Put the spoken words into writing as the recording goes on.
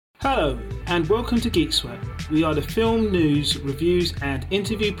Hello, and welcome to Geek Sweat. We are the film news, reviews, and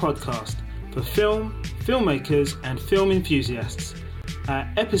interview podcast for film, filmmakers, and film enthusiasts. Our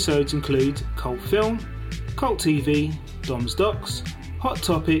episodes include cult film, cult TV, Dom's Docs, Hot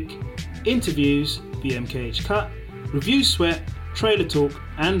Topic, interviews, the MKH Cut, review sweat, trailer talk,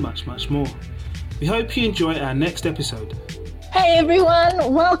 and much, much more. We hope you enjoy our next episode. Hey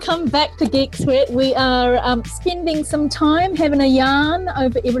everyone, welcome back to Geek Sweat. We are spending some time having a yarn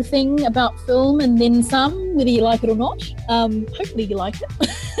over everything about film and then some, whether you like it or not. Hopefully you like it.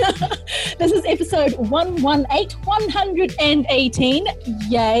 This is episode 118,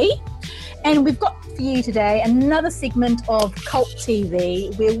 yay. And we've got for you today another segment of Cult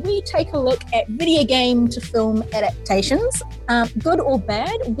TV where we take a look at video game to film adaptations. Good or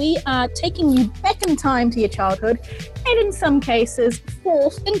bad, we are taking you back in time to your childhood and in some cases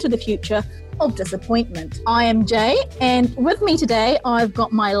forth into the future of disappointment. I am Jay, and with me today I've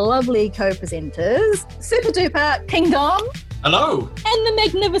got my lovely co-presenters, Super Duper King Dom. Hello. And the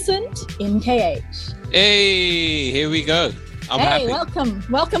magnificent MKH. Hey, here we go. I'm happy.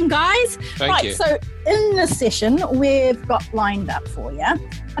 Welcome guys. Thank you. So in this session we've got lined up for you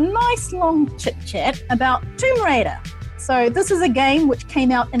a nice long chit chat about Tomb Raider. So this is a game which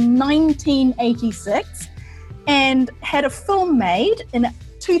came out in 1986 and had a film made in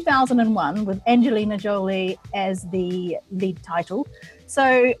 2001 with Angelina Jolie as the lead title.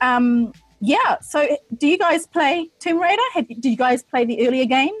 So so do you guys play Tomb Raider? Do you guys play the earlier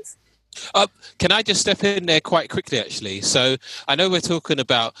games? Can I just step in there quite quickly, actually? So I know we're talking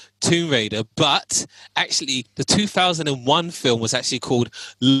about Tomb Raider, but actually the 2001 film was actually called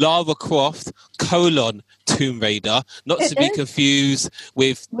Lara Croft: Tomb Raider, not to be confused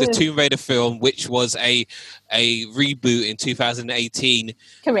with the Tomb Raider film, which was a reboot in 2018.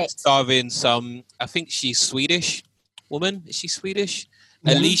 Correct. Starring some, I think she's Swedish woman. Is she Swedish?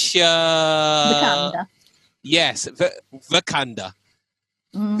 Yeah. Alicia Vikander. Yes, Vikander.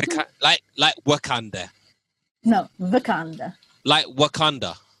 Mm-hmm. Like Wakanda. No, Wakanda. Like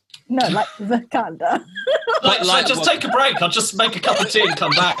Wakanda. No, like Wakanda. Just take a break. I'll just make a cup of tea and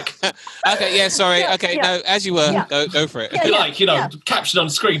come back. Okay, yeah, sorry. Okay, no, as you were, go for it. Captured on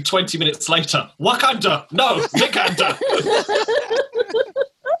screen 20 minutes later. Wakanda. No, Wakanda.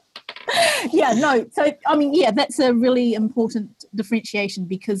 That's a really important differentiation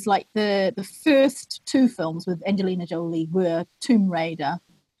because like the first two films with Angelina Jolie were Tomb Raider,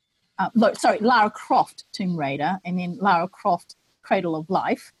 Lara Croft Tomb Raider, and then Lara Croft Cradle of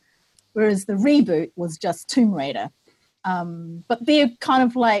Life, whereas the reboot was just Tomb Raider. But they're kind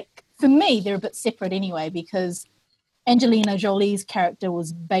of like, for me, they're a bit separate anyway because Angelina Jolie's character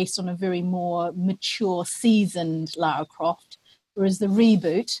was based on a very more mature, seasoned Lara Croft, whereas the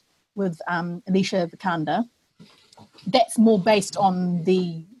reboot with Alicia Vikander, that's more based on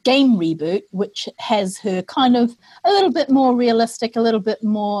the game reboot, which has her kind of a little bit more realistic, a little bit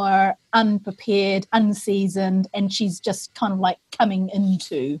more unprepared, unseasoned, and she's just kind of like coming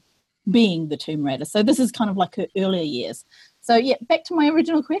into being the Tomb Raider. So this is kind of like her earlier years. So yeah, back to my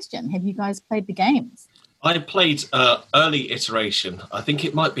original question. Have you guys played the games? I played early iteration. I think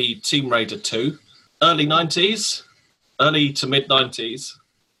it might be Tomb Raider 2. Early 90s? Early to mid-90s?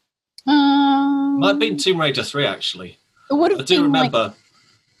 Might have been Tomb Raider 3, actually. I do remember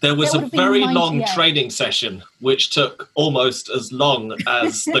there was a very long training session which took almost as long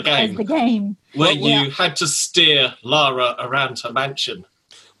as the game. As the game. Where you had to steer Lara around her mansion.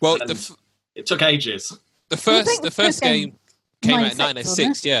 Well, it took ages. The first game came out in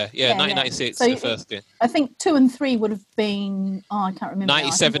 1996. Yeah, 1996, so the first game. I think 2 and 3 would have been, I can't remember.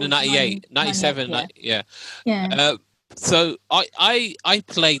 97 and 98. 97, yeah. So I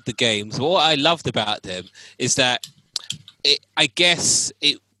played the games. What I loved about them is that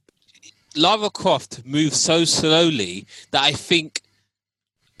Lara Croft moves so slowly that I think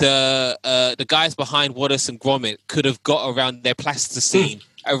the guys behind Wallace and Gromit could have got around their plasticine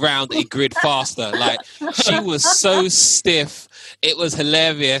around a grid faster. Like she was so stiff, it was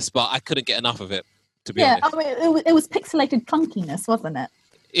hilarious, but I couldn't get enough of it. To be honest, I mean, it was pixelated clunkiness, wasn't it?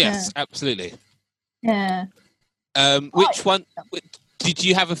 Yes, absolutely. Yeah. Which one? Did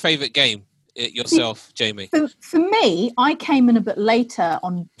you have a favourite game yourself, Jamie? For me, I came in a bit later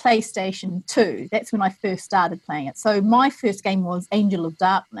on PlayStation 2. That's when I first started playing it. So my first game was Angel of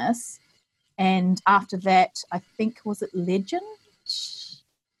Darkness. And after that, I think, was it Legend?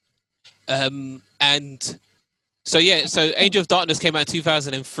 So Angel of Darkness came out in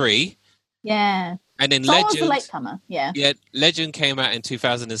 2003. Yeah. And then Legend was a latecomer, yeah. Yeah, Legend came out in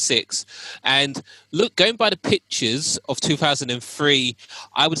 2006. And going by the pictures of 2003,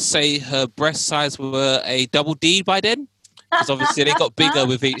 I would say her breast size were a double D by then. because obviously they got bigger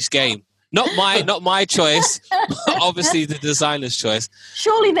with each game. Not my choice. Obviously, the designer's choice.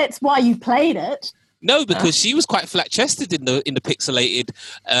 Surely that's why you played it. No, because she was quite flat-chested in the pixelated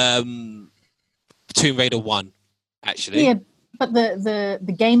Tomb Raider 1, actually. Yeah, but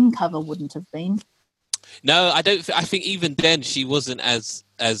the game cover wouldn't have been. No, I don't. I think even then she wasn't as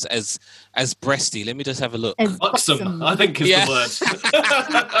breasty. Let me just have a look. Buxom, I think is the word.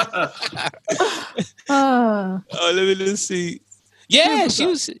 Oh, let me see. Yeah, she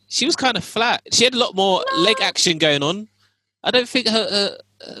was kind of flat. She had a lot more leg action going on. I don't think her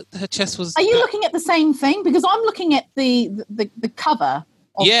chest was. Are you looking at the same thing? Because I'm looking at the cover.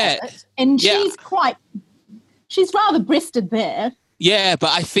 Of it, and she's rather breasted there. Yeah,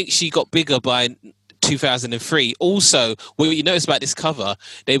 but I think she got bigger by 2003. Also, what you notice about this cover,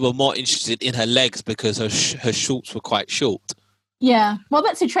 they were more interested in her legs because her shorts were quite short. Yeah, well,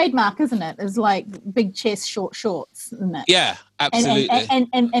 that's a trademark, isn't it? It's like big chest, short shorts, isn't it? Yeah, absolutely.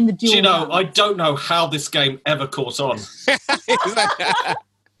 And the dual. Do you know, I don't know how this game ever caught on.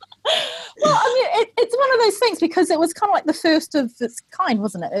 Well, I mean, it's one of those things because it was kind of like the first of its kind,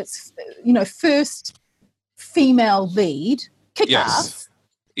 wasn't it? It's, first female lead, kick-ass.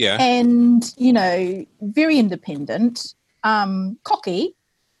 Yeah. And, very independent, cocky.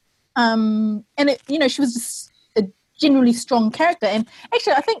 And, she was just a generally strong character. And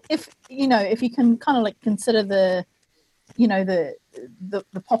actually, I think if you can kind of like consider the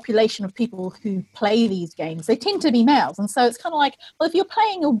population of people who play these games, they tend to be males, and so it's kind of like, well, if you're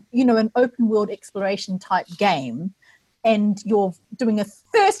playing an open world exploration type game and you're doing a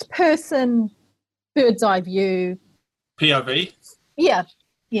first person bird's eye view POV, yeah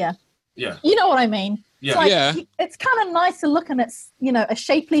you know what I mean. It's kind of nice to look, and it's a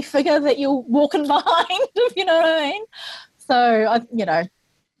shapely figure that you're walking behind, if you know what I mean. So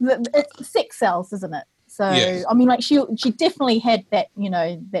it's sex sells, isn't it? So yes. I mean, like she definitely had that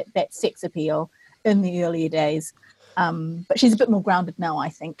that sex appeal in the earlier days, but she's a bit more grounded now, I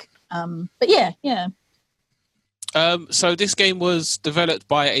think. But yeah. So this game was developed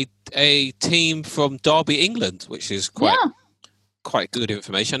by a team from Derby, England, which is quite good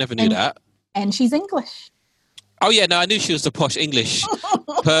information. I never knew that. And she's English. Oh yeah, no, I knew she was the posh English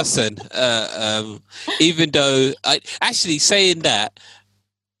person. Even though saying that.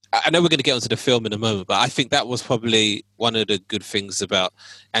 I know we're going to get onto the film in a moment, but I think that was probably one of the good things about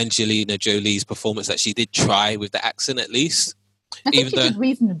Angelina Jolie's performance, that she did try with the accent at least. I think she did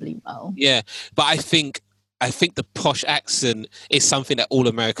reasonably well. Yeah, but I think the posh accent is something that all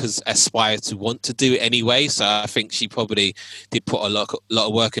Americans aspire to want to do anyway. So I think she probably did put a lot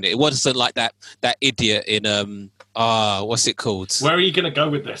of work in it. It wasn't like that idiot in what's it called? Where are you going to go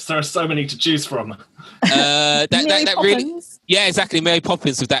with this? There are so many to choose from. That really. Yeah, exactly. Mary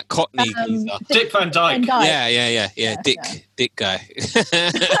Poppins with that Cockney geezer. Dick Van Dyke. Yeah. Dick guy.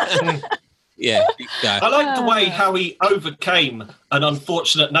 Yeah, Dick guy. I like the way how he overcame an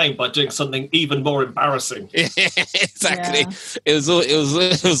unfortunate name by doing something even more embarrassing. Exactly. Yeah. It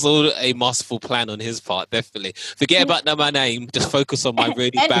was all a masterful plan on his part. Definitely. Forget about my name. Just focus on my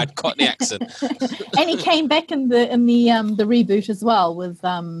really bad Cockney accent. And he came back in the reboot as well with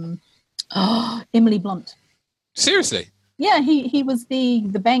Emily Blunt. Seriously. Yeah, he was the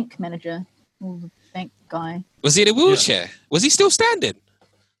bank manager, or the bank guy. Was he in a wheelchair? Yeah. Was he still standing?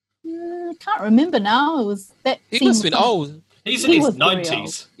 I can't remember now. It was that. He must have been old. He's in his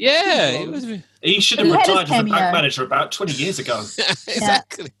 90s. Yeah, he should have retired as a bank manager about 20 years ago.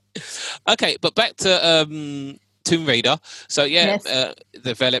 Exactly. Yeah. Okay, but back to Tomb Raider. So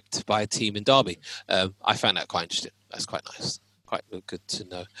developed by a team in Derby. I found that quite interesting. That's quite nice. Quite good to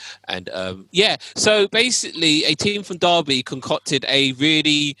know. And so basically a team from Derby concocted a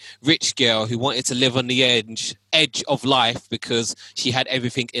really rich girl who wanted to live on the edge of life because she had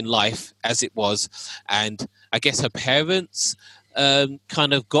everything in life as it was, and I guess her parents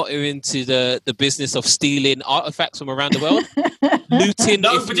kind of got her into the business of stealing artifacts from around the world. Looting.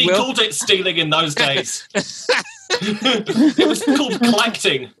 Nobody called it stealing in those days. It was called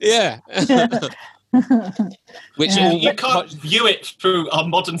collecting. Yeah. Which you can't view it through our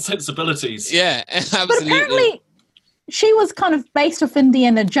modern sensibilities. Yeah, absolutely. But apparently she was kind of based off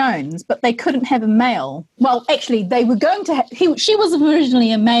Indiana Jones, but they couldn't have a male. Well, actually, they were going to she was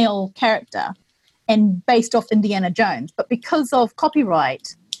originally a male character and based off Indiana Jones, but because of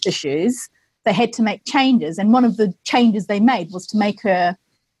copyright issues, they had to make changes, and one of the changes they made was to make her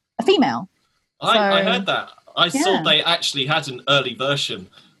a female. I heard that. I saw they actually had an early version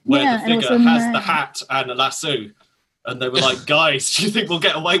where the figure has the hat and a lasso. And they were like, "Guys, do you think we'll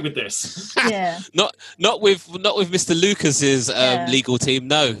get away with this?" Yeah. Not with Mr. Lucas's legal team.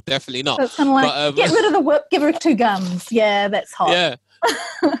 No, definitely not. So it's kind of like, get rid of the whip, give her 2 guns. Yeah, that's hot. Yeah.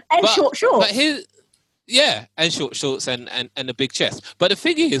 And short shorts. But and short shorts and a big chest. But the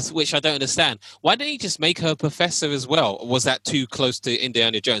thing is, which I don't understand, why didn't he just make her a professor as well? Or was that too close to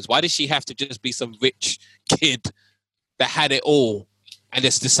Indiana Jones? Why did she have to just be some rich kid that had it all and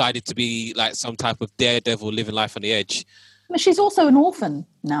just decided to be like some type of daredevil living life on the edge? But she's also an orphan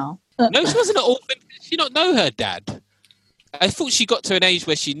now. No, she wasn't an orphan. She don't know her dad. I thought she got to an age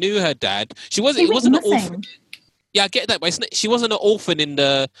where she knew her dad. It wasn't an orphan. Yeah, I get that, but she wasn't an orphan in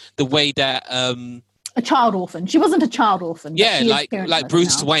the way that a child orphan. She wasn't a child orphan. Yeah, like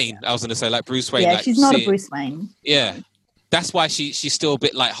Bruce Wayne. I was going to say like Bruce Wayne. Yeah, like, she's not a Bruce Wayne. Yeah, that's why she's still a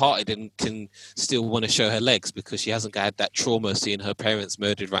bit light-hearted and can still want to show her legs because she hasn't had that trauma seeing her parents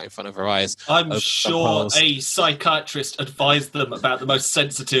murdered right in front of her eyes. I'm sure a psychiatrist advised them about the most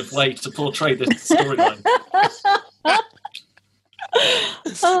sensitive way to portray this storyline.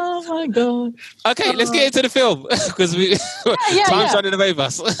 Oh my god! Okay, let's get into the film because time's running away from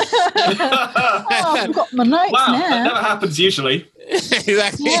us. I've got my notes wow, now. That never happens usually.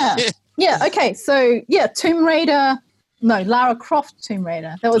 Exactly. Yeah. Okay. So Tomb Raider. No, Lara Croft Tomb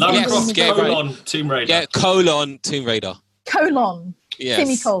Raider. That was Lara Croft Tomb Raider. Yeah, Tomb Raider. Colon. Yes.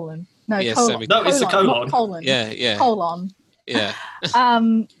 Semicolon. No, yes, colon. No, it's a colon. Not colon. Yeah. Colon. Yeah.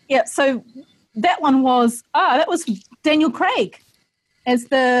 So that one was Daniel Craig as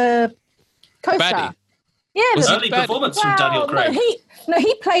the co-star. Baddie. Yeah, it was early performance from Daniel Craig. No,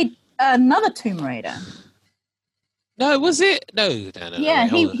 he played another Tomb Raider. No, was it? No. Yeah,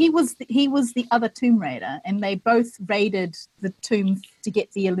 he was the other Tomb Raider, and they both raided the tomb to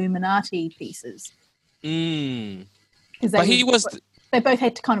get the Illuminati pieces. But they both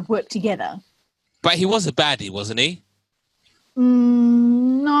had to kind of work together. But he was a baddie, wasn't he?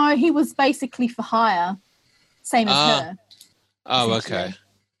 No, he was basically for hire, same as her. Oh, okay.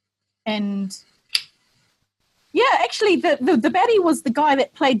 And yeah, actually, the baddie was the guy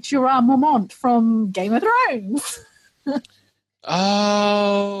that played Jorah Mormont from Game of Thrones.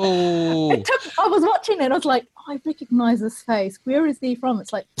 Oh. I was watching it, I was like, I recognise this face. Where is he from?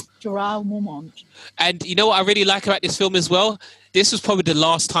 It's like Jorah Mormont. And you know what I really like about this film as well? This was probably the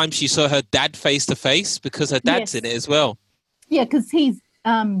last time she saw her dad face to face because her dad's in it as well. Yeah, because he's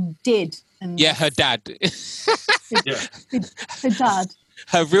dead. Yeah, her dad. Her dad.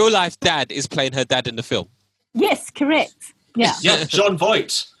 Her real life dad is playing her dad in the film. Yes, correct. Yeah. Yeah, Jon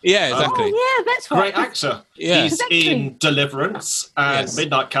Voight. Yeah, exactly. Oh, yeah, that's right. Great actor. Yeah. He's in Deliverance and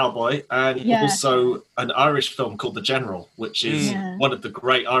Midnight Cowboy and also an Irish film called The General, which is one of the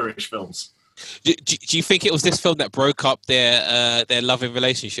great Irish films. Do you think it was this film that broke up their loving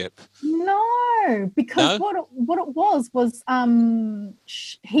relationship? No, because what it was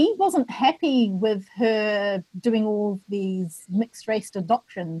he wasn't happy with her doing all these mixed race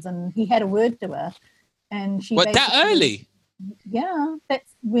adoptions, and he had a word to her, and she. What, that early? Yeah, that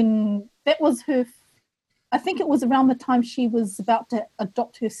was her. I think it was around the time she was about to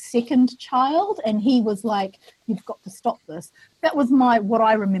adopt her second child, and he was like, "You've got to stop this." That was what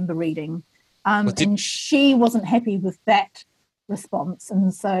I remember reading. And she wasn't happy with that response,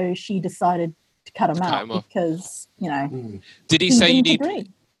 and so she decided to cut him out because, Did he say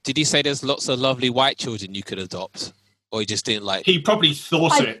Did he say there's lots of lovely white children you could adopt, or he just didn't like? He probably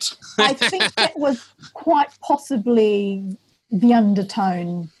thought it. I think that was quite possibly the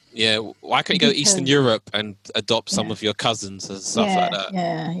undertone. Yeah, why can't you go Eastern Europe and adopt some of your cousins and stuff like that?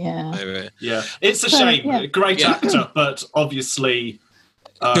 Yeah. It's a shame. Yeah. Great actor, but obviously.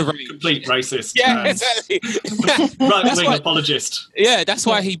 Complete racist. Yeah, exactly. Right-wing apologist. Yeah, that's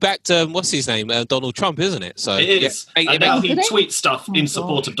why he backed, what's his name? Donald Trump, isn't it? So it is. And now he tweets stuff in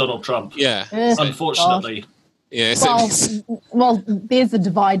support of Donald Trump. Yeah. Unfortunately. Yeah. Well, there's a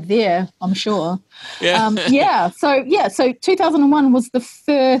divide there, I'm sure. Yeah. So 2001 was the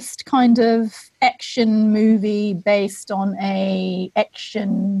first kind of action movie based on a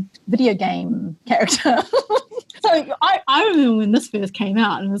action video game character. So I remember when this first came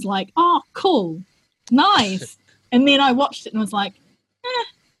out and was like, oh, cool, nice. And then I watched it and was like,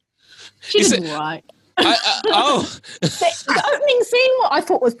 she did all right. The opening scene, I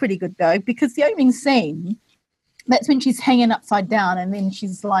thought was pretty good though, because the opening scene, that's when she's hanging upside down and then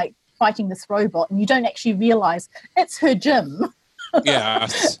she's like fighting this robot and you don't actually realise it's her gym. Yeah.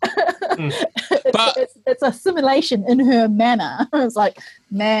 It's a simulation in her manner. I was like,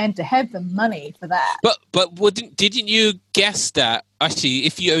 man, to have the money for that. But didn't you guess that actually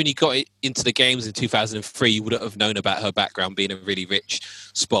if you only got into the games in 2003 you wouldn't have known about her background being a really rich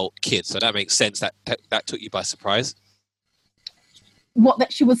spoilt kid, so that makes sense that took you by surprise? What,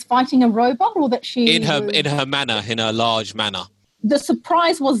 that she was fighting a robot, or that she in her manor, in her large manor? The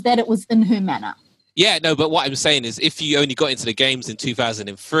surprise was that it was in her manor. Yeah, no, but what I'm saying is if you only got into the games in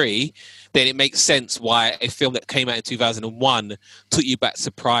 2003, then it makes sense why a film that came out in 2001 took you back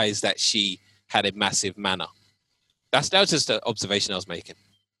surprised that she had a massive manor. That was just an observation I was making.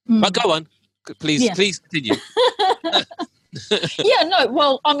 But go on. Please continue. Yeah, no,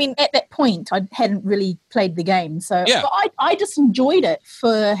 well, I mean, at that point, I hadn't really played the game. So yeah. but I just enjoyed it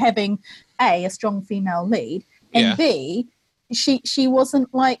for having, A, a strong female lead, and B, she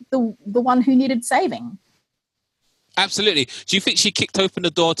wasn't like the one who needed saving. Absolutely. Do you think she kicked open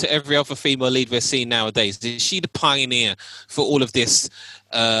the door to every other female lead we're seeing nowadays? Is she the pioneer for all of this?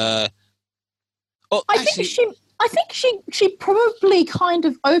 I think she probably kind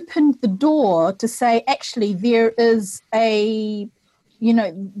of opened the door to say, actually, there is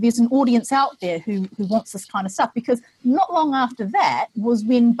there's an audience out there who wants this kind of stuff, because not long after that was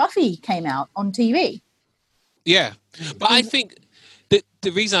when Buffy came out on TV. Yeah, but I think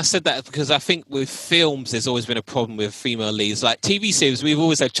the reason I said that is because I think with films there's always been a problem with female leads. Like TV series, we've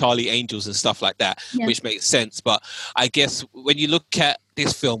always had Charlie Angels and stuff like that, which makes sense. But I guess when you look at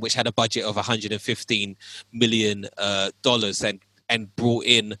this film, which had a budget of $115 million and brought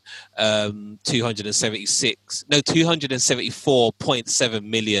in $274.7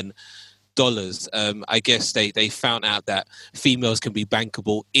 million. I guess they found out that females can be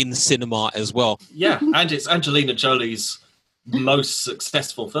bankable in cinema as well. Yeah, and it's Angelina Jolie's most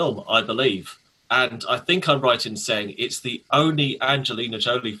successful film, I believe. And I think I'm right in saying it's the only Angelina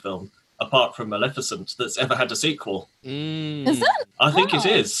Jolie film, apart from Maleficent, that's ever had a sequel. Is it? I think it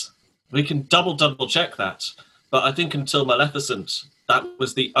is. We can double check that. But I think until Maleficent, that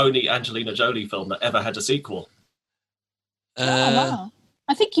was the only Angelina Jolie film that ever had a sequel. Wow.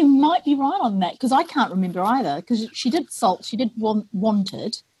 I think you might be right on that, because I can't remember either, because she did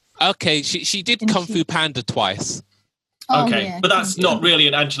Wanted. Okay, she did Kung Fu Panda twice. Oh, okay, yeah. But that's not really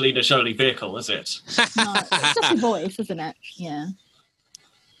an Angelina Jolie vehicle, is it? No, it's just her voice, isn't it? Yeah.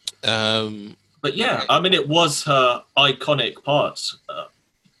 But yeah, I mean, it was her iconic part,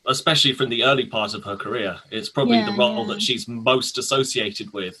 especially from the early part of her career. It's probably the role that she's most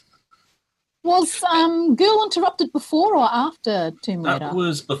associated with. Was Girl Interrupted before or after Tomb Raider? That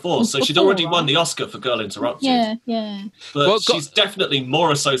was before. So she'd already won the Oscar for Girl Interrupted. Yeah. But she's definitely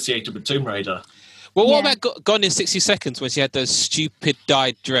more associated with Tomb Raider. Well, what about Gone in 60 Seconds when she had those stupid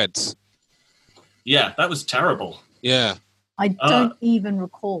dyed dreads? Yeah, that was terrible. Yeah. I don't even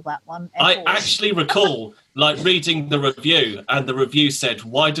recall that one. I actually recall reading the review, and the review said,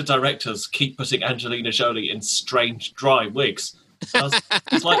 why do directors keep putting Angelina Jolie in strange, dry wigs? I was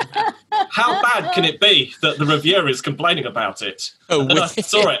like, how bad can it be that the reviewer is complaining about it? And then I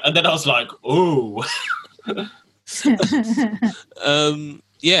saw it, and then I was like, ooh.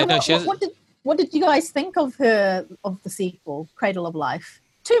 What did you guys think of the sequel, Cradle of Life?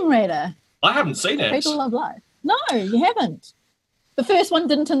 Tomb Raider. I haven't seen it. Cradle of Life. No, you haven't. The first one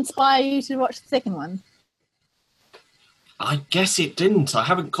didn't inspire you to watch the second one? I guess it didn't. I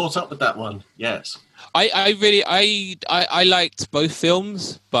haven't caught up with that one yet. I liked both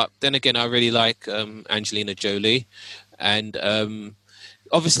films, but then again, I really like Angelina Jolie. And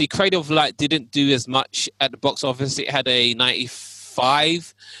obviously, Cradle of Life didn't do as much at the box office. It had a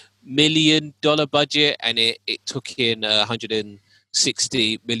 $95 million budget, and it took in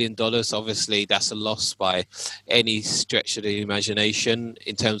 $160 million. Obviously, that's a loss by any stretch of the imagination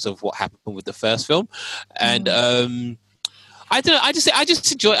in terms of what happened with the first film. And I don't know. I just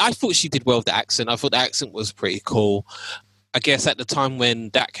enjoy it. I thought she did well with the accent. I thought the accent was pretty cool. I guess at the time when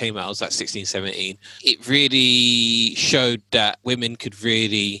that came out, I was like 16, 17. It really showed that women could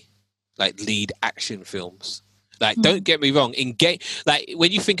really lead action films. Don't get me wrong. In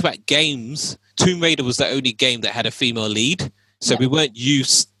when you think about games, Tomb Raider was the only game that had a female lead. So we weren't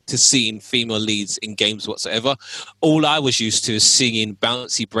used to seeing female leads in games whatsoever. All I was used to is seeing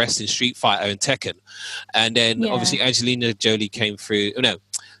bouncy breasts in Street Fighter and Tekken. And then obviously Angelina Jolie came through. No,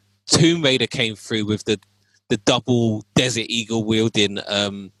 Tomb Raider came through with the double Desert Eagle wielding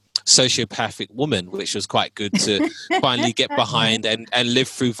sociopathic woman, which was quite good to finally get behind and live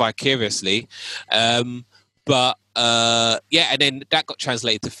through vicariously. And then that got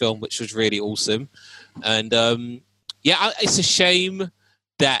translated to film, which was really awesome. And it's a shame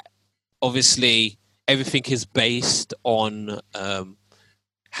that obviously everything is based on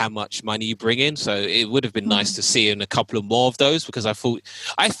how much money you bring in. So it would have been nice to see in a couple of more of those, because I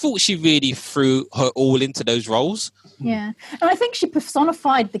thought she really threw her all into those roles. Yeah, and I think she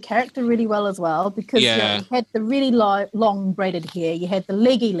personified the character really well as well, because you had the really long braided hair, you had the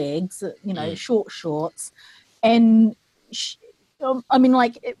leggy legs, short shorts, and I mean,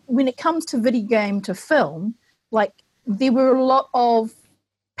 like, when it comes to video game to film, like, there were a lot of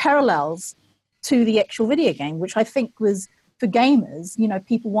parallels to the actual video game, which I think was, for gamers, you know,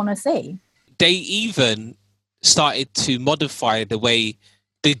 people want to see. They even started to modify the way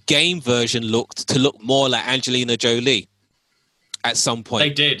the game version looked to look more like Angelina Jolie at some point.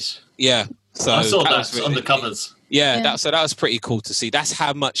 They did. Yeah. So I saw that really, on the covers. Yeah, that was pretty cool to see. That's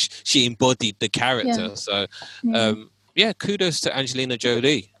how much she embodied the character. Yeah. So, kudos to Angelina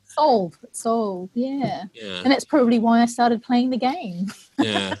Jolie. Sold, yeah. And that's probably why I started playing the game.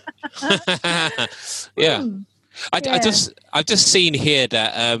 Yeah. Yeah. I've just seen here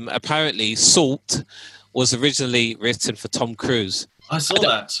that apparently Salt was originally written for Tom Cruise. I saw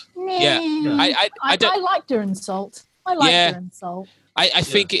that. Yeah. I liked her in Salt. Her in Salt. I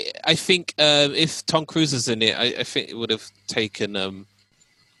think if Tom Cruise is in it, I think it would have taken a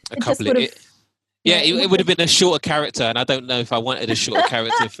couple of it. Yeah, it would have been a shorter character, and I don't know if I wanted a shorter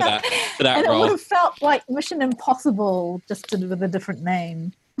character for that and role. It would have felt like Mission Impossible, just with a different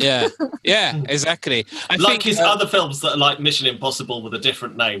name. Yeah, exactly. I think his other films that are like Mission Impossible with a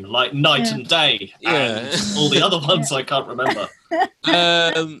different name, like Night and Day, and all the other ones I can't remember.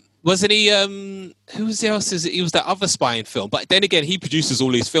 Wasn't he? Who was the else? He was that other spying film, but then again, he produces all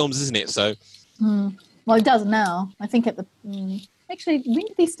these films, isn't it? So, well, he does now. I think at the. Actually, when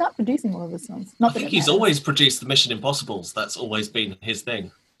did he start producing all of his films? I think he's always produced the Mission Impossibles. That's always been his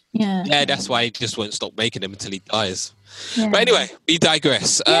thing. Yeah. Yeah, that's why he just won't stop making them until he dies. Yeah. But anyway, we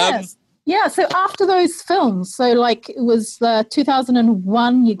digress. Yes. So after those films, so like it was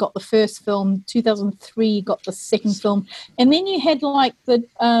 2001, you got the first film, 2003, you got the second film, and then you had like the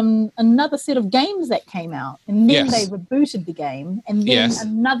another set of games that came out, and then they rebooted the game, and then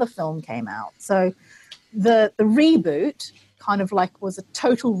another film came out. So the reboot kind of like was a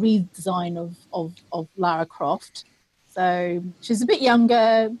total redesign of Lara Croft. So she's a bit younger,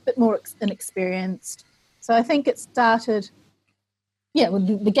 a bit more inexperienced. So I think it started,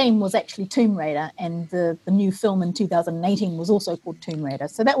 the game was actually Tomb Raider, and the new film in 2018 was also called Tomb Raider.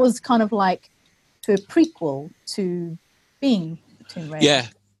 So that was kind of like a prequel to being Tomb Raider. Yeah.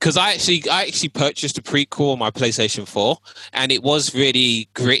 Because I actually purchased a prequel on my PlayStation 4, and it was really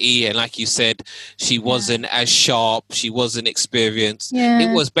gritty. And like you said, she wasn't as sharp. She wasn't experienced. Yeah.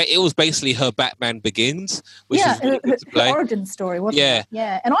 It was basically her Batman Begins, which is really good to play. Her origin story, wasn't it?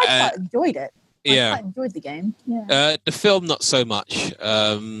 Yeah, and I quite enjoyed it. I quite enjoyed the game. Yeah. The film, not so much.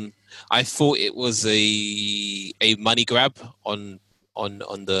 I thought it was a money grab on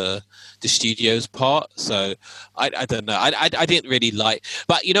the studio's part, so I don't know. I didn't really like,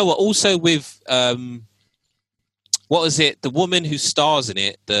 but you know what? Also with what was it? The woman who stars in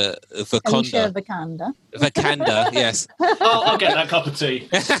it, the Vikander. Vikander, yes. I'll get that cup of tea.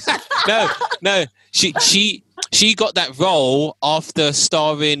 No. She got that role after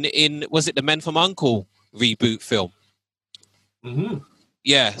starring in, was it the Men from U.N.C.L.E. reboot film? Mm-hmm.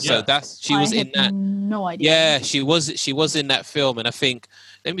 Yeah, so she was in that. No idea. Yeah, she was in that film, and I think,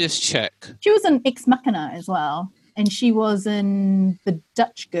 let me just check. She was in Ex Machina as well, and she was in The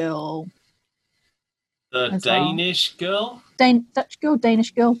Dutch Girl. The Danish Girl? Dutch Girl,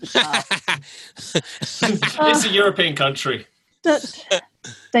 Danish Girl. It's a European country.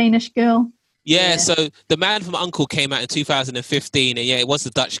 Danish Girl. Yeah, so The Man from U.N.C.L.E. came out in 2015, and it was The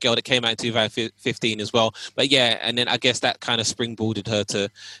Dutch Girl that came out in 2015 as well. But and then I guess that kind of springboarded her to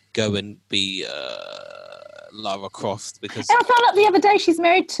go and be Lara Croft. Because I found out the other day she's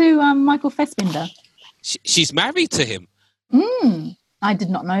married to Michael Fassbender. She's married to him? I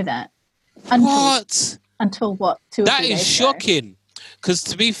did not know that. Until what? 2 or 3 days That is shocking. Because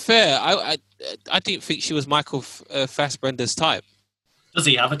to be fair, I didn't think she was Michael Fassbender's type. Does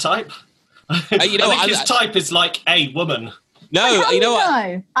he have a type? I think his type is like a woman. No, you know what?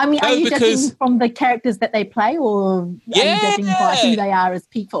 No. I mean, are you judging from the characters that they play, or are you judging by who they are as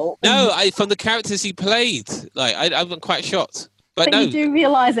people? No, from the characters he played. Like, I'm quite shocked. But no. You do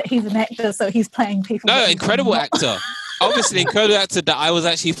realise that he's an actor, so he's playing people. No, incredible actor. Obviously, incredible actor that I was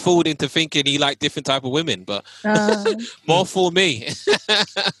actually fooled into thinking he liked different type of women, but more for me.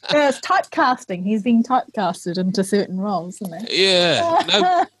 It's typecasting. He's being typecasted into certain roles, isn't he?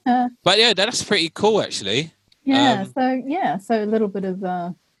 Yeah. No, but yeah, that's pretty cool, actually. Yeah. So a little bit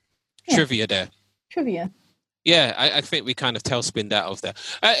of trivia there. Trivia. Yeah, I think we kind of tailspinned that off there.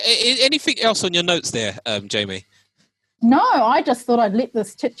 Anything else on your notes there, Jamie? No, I just thought I'd let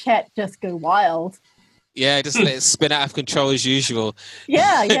this chit chat just go wild. Yeah, just let it spin out of control as usual.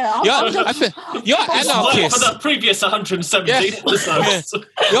 Yeah. You're anarchist. For the previous 117 episodes.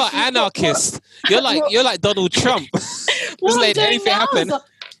 You're anarchist. You're like Donald Trump. Just let anything happen.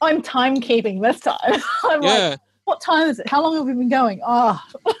 I'm timekeeping this time. I'm like, What time is it? How long have we been going? Oh.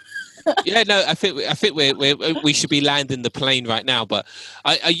 Yeah, no, I think we should be landing the plane right now. But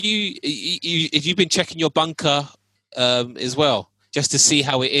are you have you been checking your bunker as well, just to see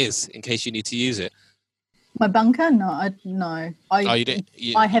how it is in case you need to use it? My bunker? No.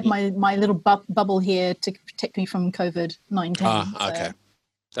 I have my little bubble here to protect me from COVID-19. Okay,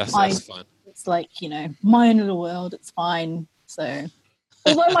 that's fine. It's like, my own little world. It's fine. So.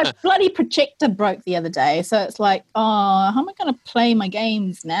 Although my bloody projector broke the other day, so it's like, how am I going to play my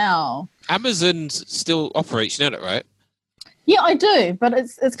games now? Amazon still operates, you know that, right? Yeah, I do, but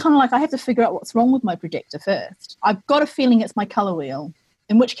it's kind of like I have to figure out what's wrong with my projector first. I've got a feeling it's my colour wheel,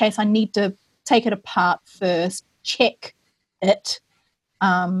 in which case I need to take it apart first, check it,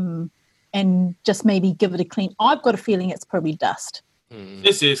 and just maybe give it a clean. I've got a feeling it's probably dust.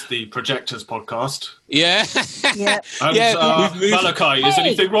 This is the Projectors podcast. Yeah. Malachi, is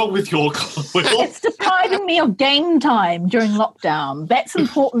anything wrong with your colour wheel? It's depriving me of game time during lockdown. That's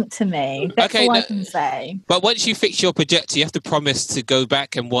important to me. That's all I can say. But once you fix your projector, you have to promise to go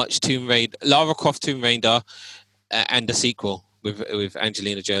back and watch Lara Croft Tomb Raider and the sequel with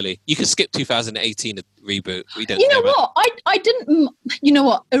Angelina Jolie. You can skip 2018 reboot. We don't. You know what? I didn't. You know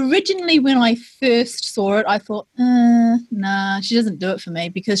what? Originally, when I first saw it, I thought, nah, she doesn't do it for me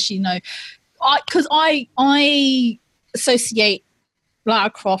because I associate Lara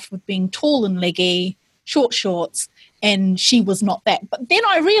Croft with being tall and leggy, short shorts, and she was not that. But then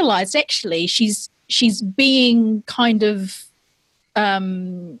I realised actually she's being kind of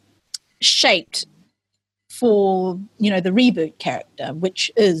shaped for the reboot character, which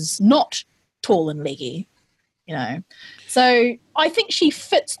is not tall and leggy, So I think she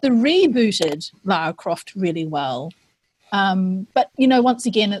fits the rebooted Lara Croft really well. But once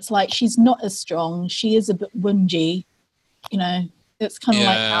again, it's like she's not as strong. She is a bit whingy. It's kind of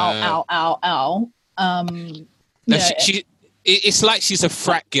like ow, ow, ow. It's like she's a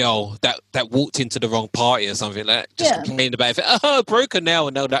frat girl that walked into the wrong party or something, like just complaining about it. Broke her nail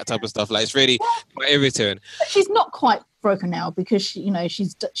and all that type of stuff. Like it's really quite irritating. But she's not quite broken now because she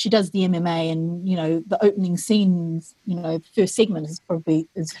does the MMA and the opening scenes. First segment is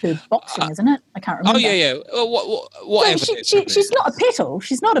her boxing, isn't it? I can't remember. Oh yeah. Whatever. So she's not a petal.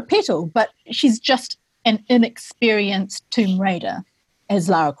 She's not a petal, but she's just an inexperienced Tomb Raider as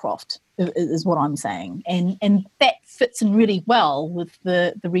Lara Croft. Is what I'm saying, and that fits in really well with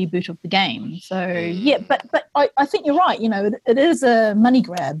the reboot of the game. So yeah, but I think you're right. It is a money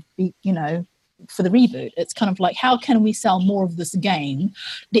grab. For the reboot, it's kind of like, how can we sell more of this game?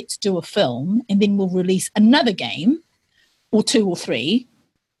 Let's do a film, and then we'll release another game, or 2 or 3.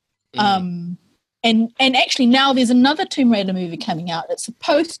 And actually now there's another Tomb Raider movie coming out. It's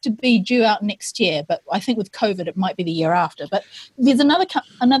supposed to be due out next year, but I think with COVID it might be the year after. But there's another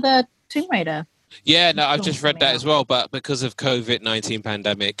Tomb Raider. Yeah, no, I've just read that as well. But because of COVID-19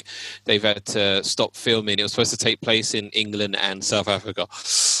 pandemic, they've had to stop filming. It was supposed to take place in England and South Africa.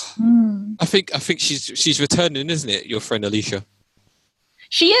 I think she's returning, isn't it? Your friend Alicia.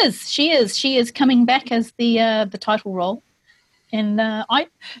 She is coming back as the title role, and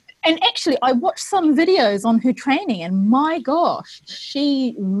actually I watched some videos on her training, and my gosh,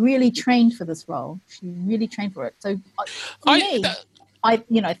 she really trained for this role. She really trained for it. So I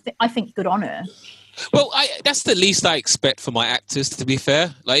think good on her. Well, that's the least I expect from my actors, to be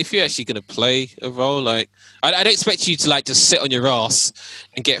fair. Like, if you're actually going to play a role, like, I don't expect you to, like, just sit on your ass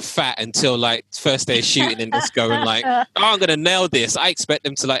and get fat until, like, first day of shooting and just going, like, I'm going to nail this. I expect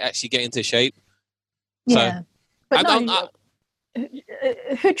them to, like, actually get into shape. Yeah. So, but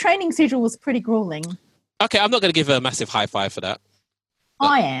her training schedule was pretty grueling. Okay, I'm not going to give her a massive high five for that.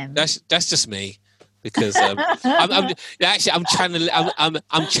 I am. That's just me. Because I'm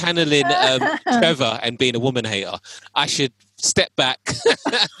channeling Trevor and being a woman hater. I should step back.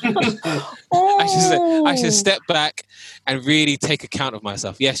 I should step back and really take account of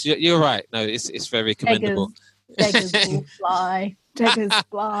myself. Yes, you're right. No, it's very commendable. Beggars will fly. Beggars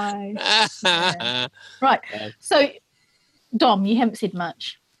fly. Yeah. Right. So, Dom, you haven't said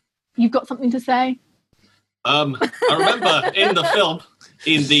much. You've got something to say? I remember in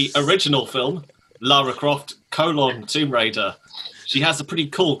the original film, Lara Croft, Tomb Raider, she has a pretty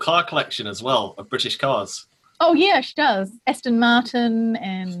cool car collection as well of British cars. Oh, yeah, she does. Aston Martin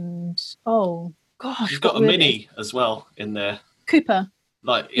and, oh, gosh. She's got a Mini as well in there. Cooper.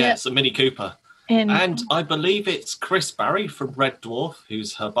 It's a Mini Cooper. And I believe it's Chris Barry from Red Dwarf,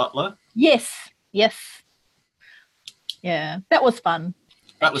 who's her butler. Yes. Yeah, that was fun.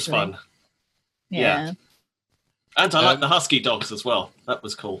 That was fun. Yeah. And I like the husky dogs as well. That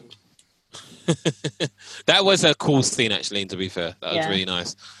was cool. That was a cool scene, actually, to be fair. That was really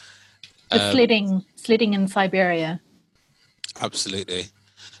nice. The sledding in Siberia. Absolutely.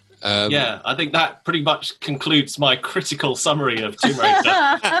 I think that pretty much concludes my critical summary of Tomb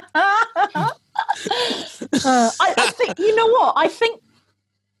Raider. I think, you know what?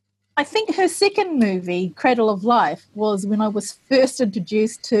 I think her second movie, Cradle of Life, was when I was first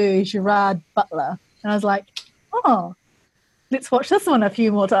introduced to Gerard Butler. And I was like, oh, let's watch this one a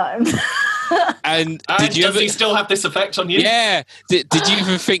few more times. And does he still have this effect on you? Yeah. Did you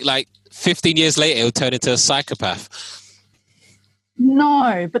even think, like, 15 years later he'll turn into a psychopath?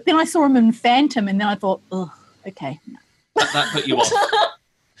 No, but then I saw him in Phantom, and then I thought, oh, okay. That put you off.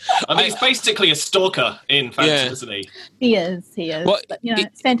 I mean, he's basically a stalker in Phantom, isn't he? He is. Well, but,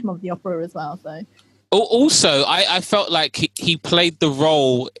 it's Phantom of the Opera as well, so... Also, I felt like he played the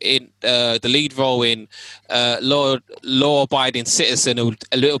role in the lead role in Law-Abiding Citizen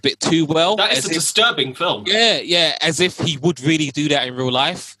a little bit too well. That is a disturbing film. Yeah, as if he would really do that in real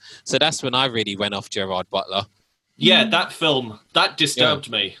life. So that's when I really went off Gerard Butler. Yeah, that film, that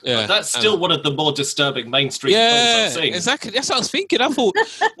disturbed me. Yeah. But that's still one of the more disturbing mainstream films I've seen. Exactly. That's what I was thinking. I thought,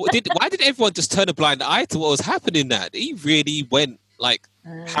 why did everyone just turn a blind eye to what was happening? That he really went like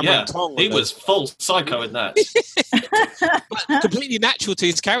hammer and tong. He was full psycho in that. But completely natural to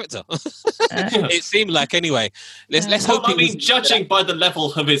his character. It seemed like anyway. Let's hope. I mean, judging by the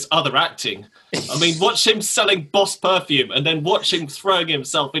level of his other acting, I mean, watch him selling Boss perfume and then watch him throwing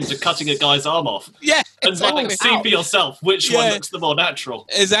himself into cutting a guy's arm off. Yeah, and like see for yourself which one looks the more natural.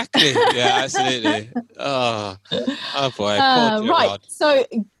 Exactly. Yeah, absolutely. Oh boy. Right. So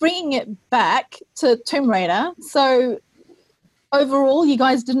bringing it back to Tomb Raider. So overall, you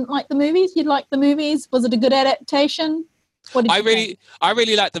guys didn't like the movies? You liked the movies? Was it a good adaptation? What did you think? I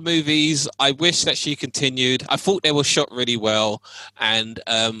really liked the movies. I wish that she continued. I thought they were shot really well, and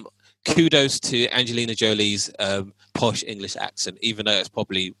kudos to Angelina Jolie's posh English accent, even though it's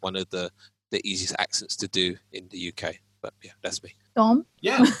probably one of the easiest accents to do in the UK. But yeah, that's me. Dom?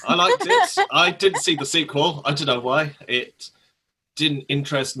 Yeah, I liked it. I didn't see the sequel. I don't know why. It didn't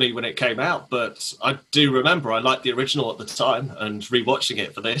interest me when it came out, but I do remember I liked the original at the time, and rewatching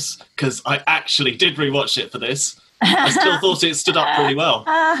it for this, because I actually did rewatch it for this, I still thought it stood up pretty well.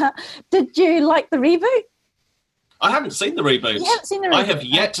 Did you like the reboot? I haven't seen the reboot. You haven't seen the reboot? I have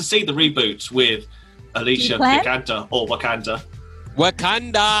yet to see the reboot with Alicia Vikander or Wakanda.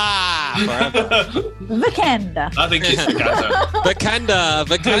 Wakanda forever. Wakanda. I think it's Wakanda.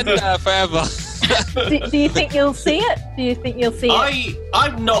 Wakanda forever. Do you think you'll see it?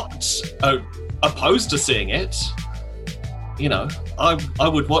 I'm not opposed to seeing it. You know, I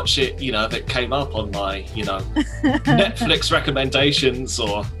would watch it, you know, if it came up on my, you know, Netflix recommendations,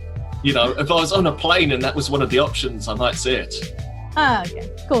 or, you know, if I was on a plane and that was one of the options, I might see it. Okay,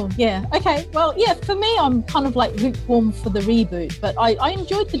 cool, yeah. Okay, well, yeah, for me, I'm kind of like lukewarm for the reboot, but I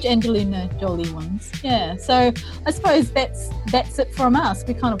enjoyed the Angelina Jolie ones, yeah. So I suppose that's it from us.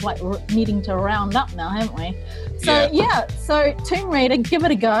 We're kind of like needing to round up now, haven't we? So so Tomb Raider, give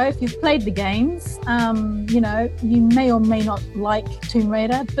it a go if you've played the games. You know, you may or may not like Tomb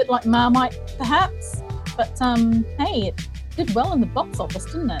Raider, a bit like Marmite perhaps, but hey, it did well in the box office,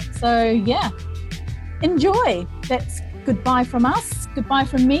 didn't it? So yeah, enjoy. That's goodbye from us, goodbye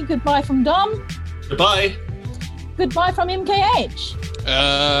from me, goodbye from Dom. Goodbye. Goodbye from MKH.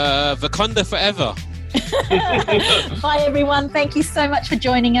 Wakanda forever. Bye everyone, thank you so much for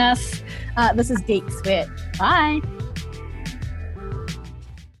joining us. This is Geek Sweat. Bye.